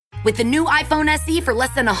With the new iPhone SE for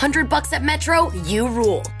less than $100 at Metro, you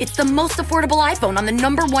rule. It's the most affordable iPhone on the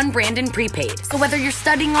 #1 brand in prepaid. So whether you're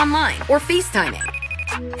studying online or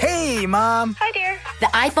FaceTiming. Hey, Mom. Hi, dear. The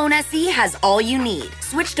iPhone SE has all you need.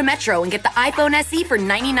 Switch to Metro and get the iPhone SE for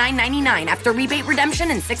 $99.99 after rebate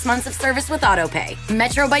redemption and 6 months of service with AutoPay.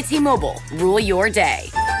 Metro by T-Mobile. Rule your day.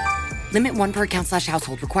 Limit 1 per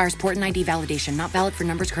account/household. Requires port and ID validation. Not valid for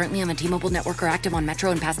numbers currently on the T-Mobile network or active on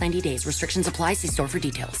Metro in past 90 days. Restrictions apply. See store for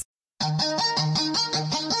details.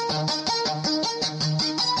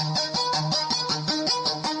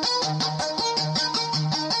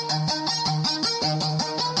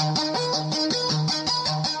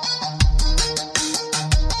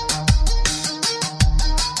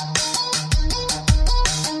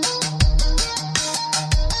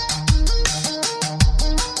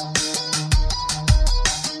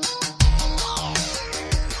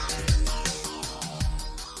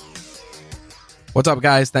 What's up,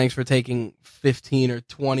 guys? Thanks for taking 15 or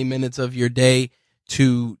 20 minutes of your day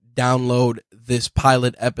to download this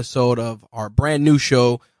pilot episode of our brand new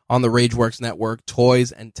show on the RageWorks Network,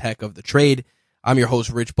 Toys and Tech of the Trade. I'm your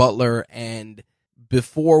host, Rich Butler, and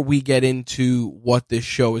before we get into what this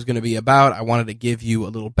show is going to be about, I wanted to give you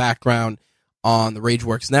a little background on the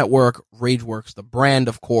RageWorks Network, RageWorks, the brand,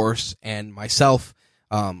 of course, and myself,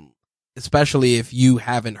 especially if you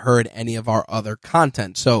haven't heard any of our other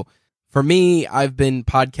content. So, for me, I've been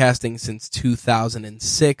podcasting since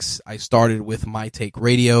 2006. I started with My Take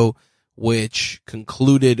Radio, which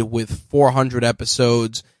concluded with 400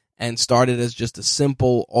 episodes and started as just a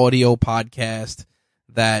simple audio podcast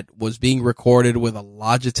that was being recorded with a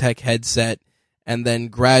Logitech headset. And then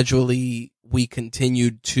gradually we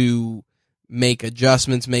continued to make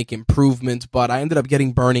adjustments, make improvements, but I ended up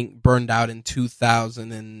getting burned out in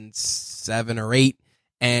 2007 or 8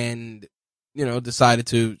 and decided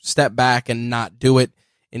to step back and not do it.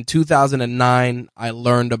 In 2009, I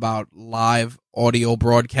learned about live audio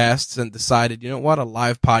broadcasts and decided, a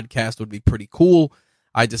live podcast would be pretty cool.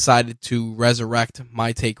 I decided to resurrect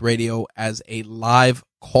My Take Radio as a live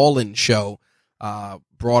call-in show.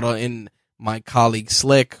 Brought in my colleague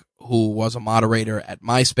Slick, who was a moderator at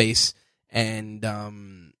MySpace, and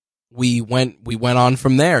we went on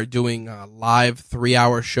from there, doing live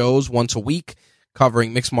 3-hour shows once a week,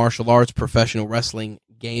 covering mixed martial arts, professional wrestling,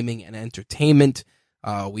 gaming, and entertainment.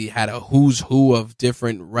 We had a who's who of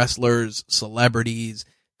different wrestlers, celebrities,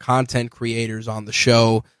 content creators on the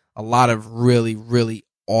show. A lot of really, really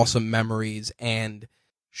awesome memories. And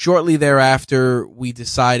shortly thereafter, we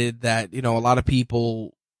decided that, a lot of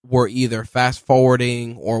people were either fast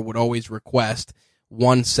forwarding or would always request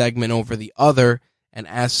one segment over the other. And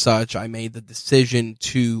as such, I made the decision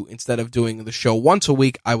to, instead of doing the show once a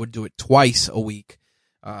week, I would do it twice a week.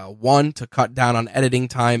 1, to cut down on editing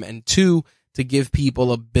time, and 2, to give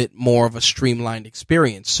people a bit more of a streamlined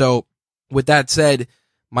experience. So with that said,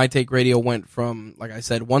 My Take Radio went from, like I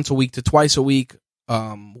said, once a week to twice a week.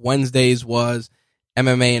 Wednesdays was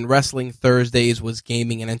MMA and wrestling. Thursdays was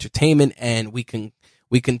gaming and entertainment. And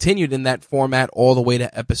we continued in that format all the way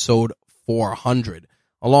to episode 400.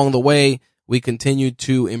 Along the way, we continued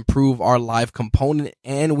to improve our live component,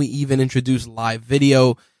 and we even introduced live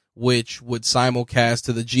video, which would simulcast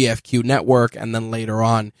to the GFQ network and then later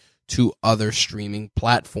on to other streaming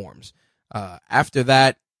platforms. After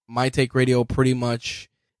that, My Take Radio pretty much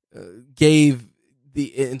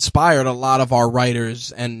inspired a lot of our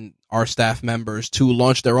writers and our staff members to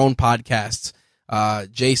launch their own podcasts.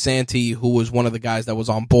 Jay Santee, who was one of the guys that was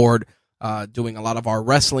on board doing a lot of our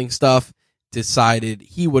wrestling stuff, decided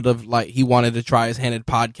he wanted to try his hand at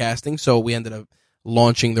podcasting, so we ended up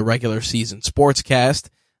launching the regular season Sportscast.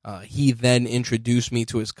 He then introduced me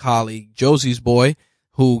to his colleague Josie's Boy,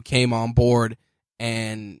 who came on board,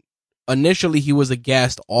 and initially he was a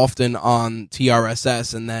guest often on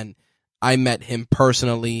TRSS, and then I met him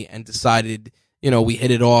personally and decided, we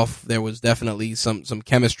hit it off. There was definitely some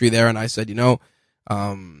chemistry there, and I said,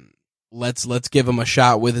 let's give him a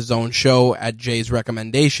shot with his own show at Jay's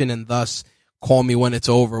recommendation, and thus Call Me When It's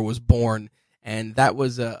Over was born. And that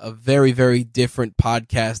was a very, very different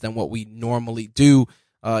podcast than what we normally do.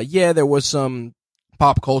 There was some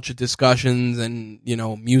pop culture discussions and,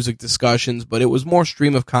 music discussions, but it was more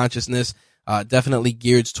stream of consciousness, definitely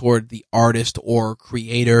geared toward the artist or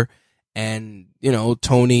creator. And,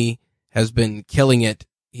 Tony has been killing it.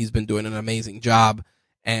 He's been doing an amazing job.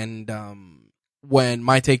 And when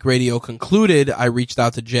My Take Radio concluded, I reached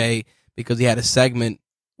out to Jay because he had a segment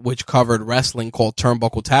which covered wrestling called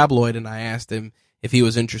Turnbuckle Tabloid, and I asked him if he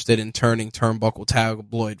was interested in turning Turnbuckle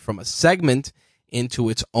Tabloid from a segment into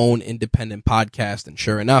its own independent podcast. And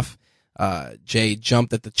sure enough, Jay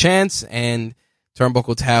jumped at the chance, and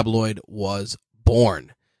Turnbuckle Tabloid was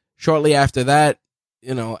born. Shortly after that,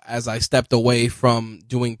 as I stepped away from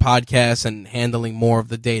doing podcasts and handling more of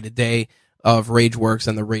the day-to-day of RageWorks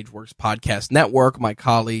and the RageWorks Podcast Network, my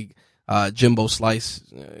colleague, Jimbo Slice,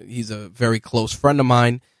 he's a very close friend of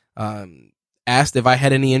mine, asked if I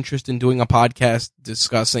had any interest in doing a podcast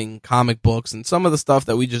discussing comic books and some of the stuff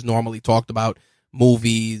that we just normally talked about,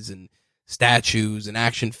 movies and statues and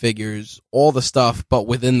action figures, all the stuff, but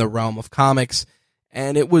within the realm of comics.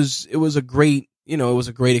 And it was a great, it was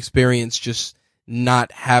a great experience just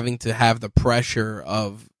not having to have the pressure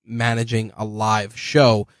of managing a live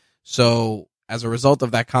show. So as a result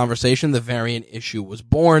of that conversation, the Variant issue was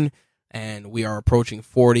born, and we are approaching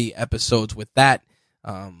 40 episodes with that.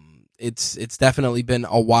 It's definitely been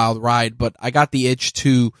a wild ride, but I got the itch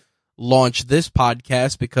to launch this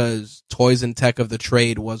podcast because Toys and Tech of the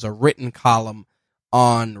Trade was a written column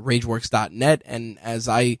on RageWorks.net, and as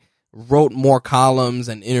I wrote more columns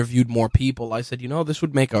and interviewed more people, I said, this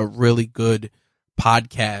would make a really good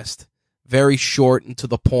podcast. Very short and to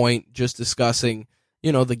the point, just discussing,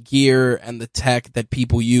 the gear and the tech that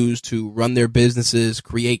people use to run their businesses,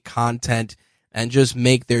 create content, and just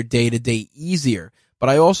make their day-to-day easier. But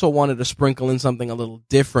I also wanted to sprinkle in something a little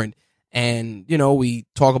different. And, we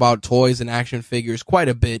talk about toys and action figures quite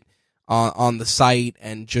a bit on the site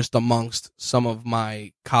and just amongst some of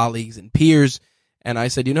my colleagues and peers. And I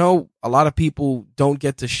said, a lot of people don't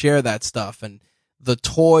get to share that stuff. And the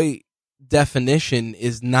toy definition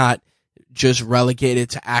is not just relegated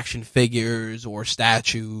to action figures or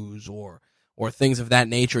statues or things of that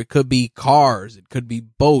nature. It could be cars, it could be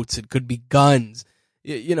boats, it could be guns,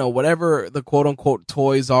 whatever the quote unquote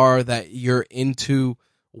toys are that you're into.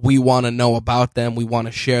 We want to know about them. We want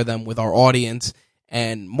to share them with our audience.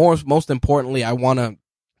 And most importantly, I want to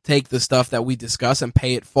take the stuff that we discuss and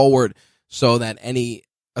pay it forward so that any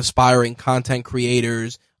aspiring content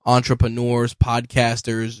creators, entrepreneurs,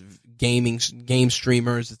 podcasters, game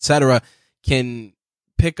streamers, etc., can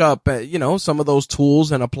pick up, some of those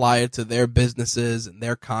tools and apply it to their businesses and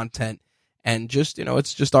their content. And just,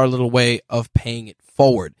 it's just our little way of paying it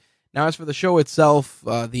forward. Now, as for the show itself,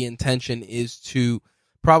 the intention is to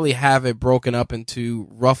probably have it broken up into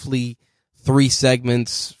roughly 3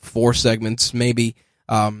 segments, 4 segments, maybe.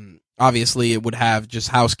 Obviously, it would have just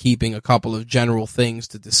housekeeping, a couple of general things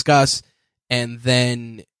to discuss, and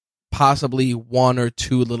then possibly 1 or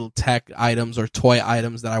 2 little tech items or toy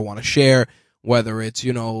items that I want to share, whether it's,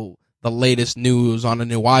 the latest news on a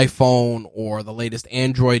new iPhone or the latest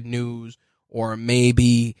Android news, or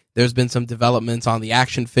maybe there's been some developments on the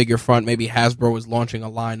action figure front. Maybe Hasbro is launching a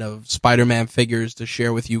line of Spider-Man figures to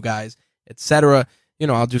share with you guys, etc.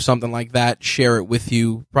 I'll do something like that, share it with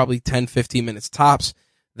you, probably 10, 15 minutes tops.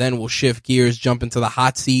 Then we'll shift gears, jump into the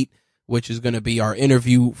hot seat, which is going to be our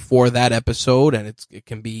interview for that episode. And it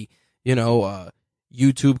can be, a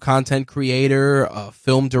YouTube content creator, a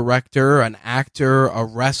film director, an actor, a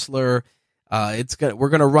wrestler. We're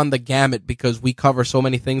going to run the gamut because we cover so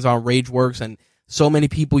many things on RageWorks, and so many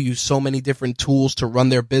people use so many different tools to run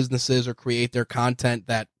their businesses or create their content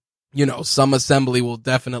that, some assembly will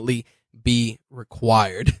definitely be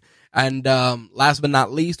required. And last but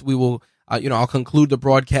not least, we will, I'll conclude the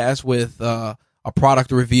broadcast with a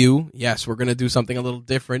product review. Yes, we're going to do something a little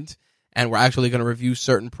different, and we're actually going to review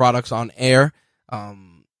certain products on air.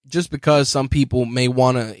 Just because some people may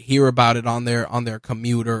want to hear about it on their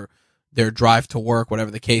commute or their drive to work,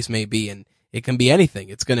 whatever the case may be. And it can be anything.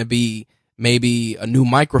 It's going to be maybe a new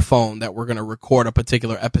microphone that we're going to record a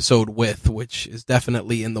particular episode with, which is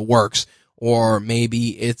definitely in the works. Or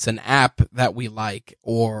maybe it's an app that we like,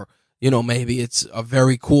 or, maybe it's a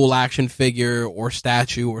very cool action figure or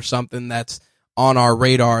statue or something that's on our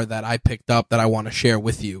radar that I picked up that I want to share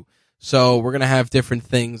with you. So we're going to have different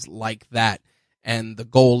things like that. And the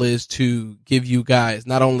goal is to give you guys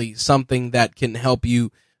not only something that can help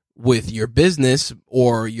you with your business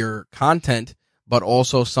or your content, but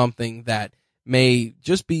also something that may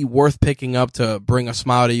just be worth picking up to bring a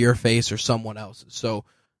smile to your face or someone else's. So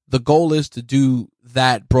the goal is to do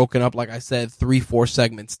that broken up, like I said, 3-4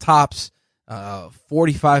 segments tops.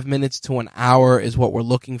 45 minutes to an hour is what we're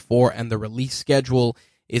looking for, and the release schedule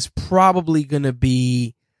is probably going to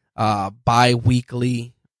be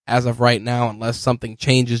bi-weekly as of right now, unless something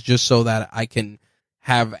changes, just so that I can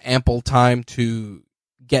have ample time to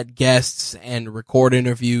get guests and record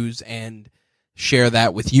interviews and share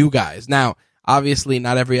that with you guys. Now, obviously,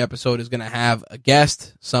 not every episode is going to have a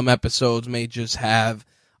guest. Some episodes may just have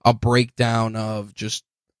a breakdown of just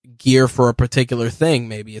gear for a particular thing.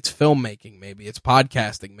 Maybe it's filmmaking, maybe it's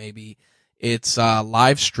podcasting, maybe it's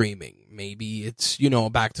live streaming, maybe it's, a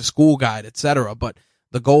back to school guide, etc. But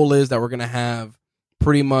the goal is that we're going to have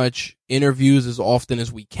pretty much interviews as often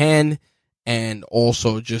as we can, and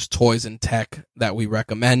also just toys and tech that we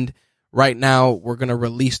recommend. Right now, we're going to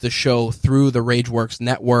release the show through the RageWorks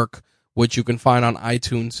network, which you can find on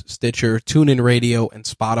iTunes, Stitcher, TuneIn Radio, and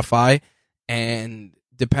Spotify. And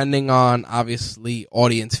depending on, obviously,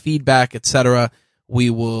 audience feedback, etc., we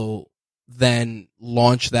will then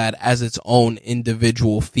launch that as its own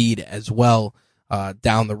individual feed as well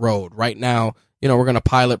down the road. Right now, we're going to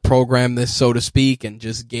pilot program this, so to speak, and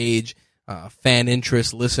just gauge fan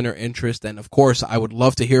interest, listener interest. And, of course, I would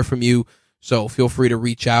love to hear from you. So feel free to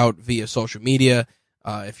reach out via social media.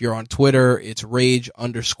 If you're on Twitter, it's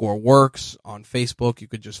Rage_Works. On Facebook, you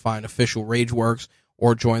could just find official RageWorks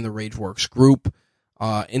or join the RageWorks group.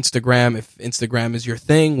 Instagram, if Instagram is your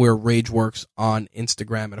thing, we're RageWorks on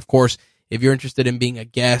Instagram. And of course, if you're interested in being a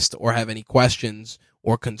guest or have any questions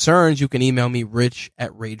or concerns, you can email me,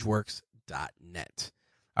 rich@rageworks.net.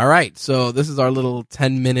 All right, so this is our little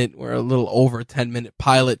 10-minute, we're a little over 10-minute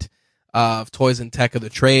pilot of Toys and Tech of the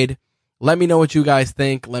Trade. Let me know what you guys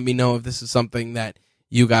think. Let me know if this is something that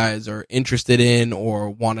you guys are interested in or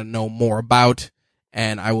want to know more about,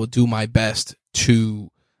 and I will do my best to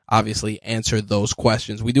obviously answer those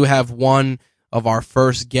questions. We do have one of our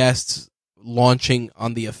first guests launching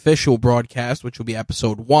on the official broadcast, which will be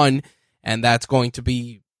episode 1, and that's going to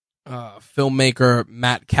be filmmaker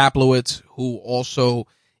Matt Kaplowitz, who also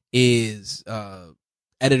is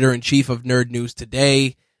editor-in-chief of Nerd News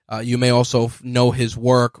Today. You may also know his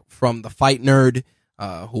work from The Fight Nerd,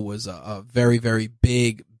 who was a very, very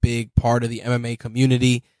big part of the MMA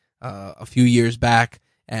community a few years back.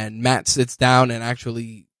 And Matt sits down and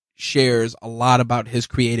actually shares a lot about his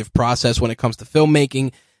creative process when it comes to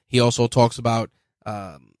filmmaking. He also talks about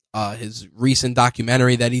his recent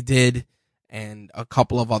documentary that he did and a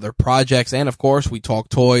couple of other projects. And, of course, we talk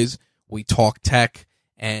toys, we talk tech.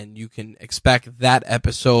 And you can expect that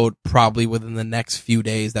episode probably within the next few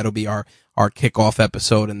days. That'll be our kickoff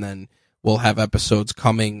episode. And then we'll have episodes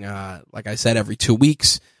coming, like I said, every 2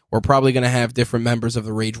 weeks. We're probably going to have different members of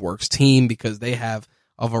the RageWorks team because they have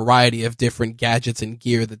a variety of different gadgets and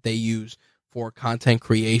gear that they use for content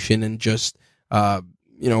creation and just,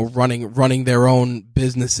 running their own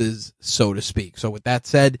businesses, so to speak. So with that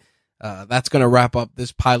said, that's going to wrap up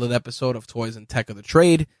this pilot episode of Toys and Tech of the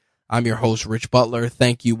Trade. I'm your host, Rich Butler.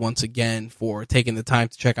 Thank you once again for taking the time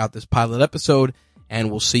to check out this pilot episode, and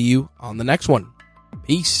we'll see you on the next one.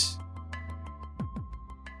 Peace.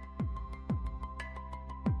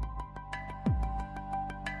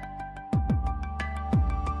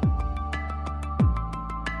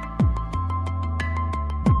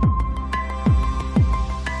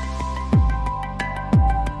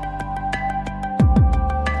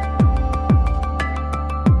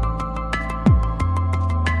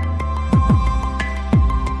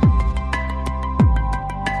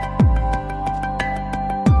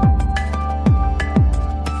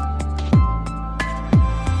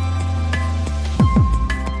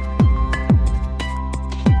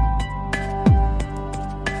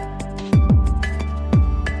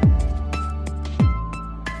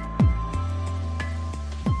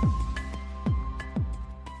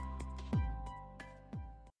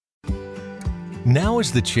 Now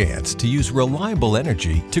is the chance to use reliable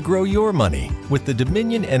energy to grow your money with the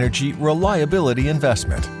Dominion Energy Reliability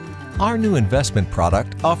Investment. Our new investment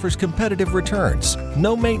product offers competitive returns,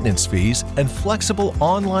 no maintenance fees, and flexible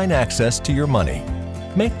online access to your money.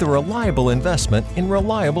 Make the reliable investment in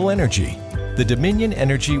reliable energy. The Dominion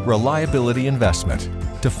Energy Reliability Investment.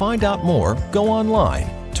 To find out more, go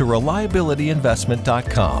online to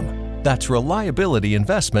reliabilityinvestment.com. That's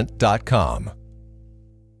reliabilityinvestment.com.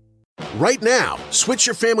 Right now, switch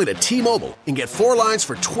your family to T-Mobile and get 4 lines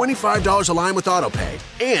for $25 a line with AutoPay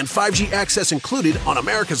and 5G access included on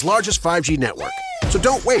America's largest 5G network. So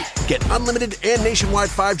don't wait. Get unlimited and nationwide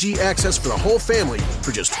 5G access for the whole family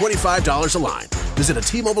for just $25 a line. Visit a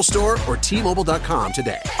T-Mobile store or T-Mobile.com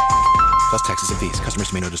today. Plus taxes and fees.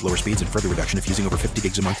 Customers may notice lower speeds and further reduction if using over 50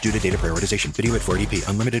 gigs a month due to data prioritization. Video at 480p.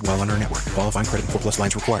 Unlimited while on our network. Qualifying credit and 4+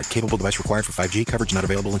 lines required. Capable device required for 5G. Coverage not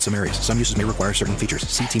available in some areas. Some uses may require certain features.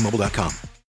 See T-Mobile.com.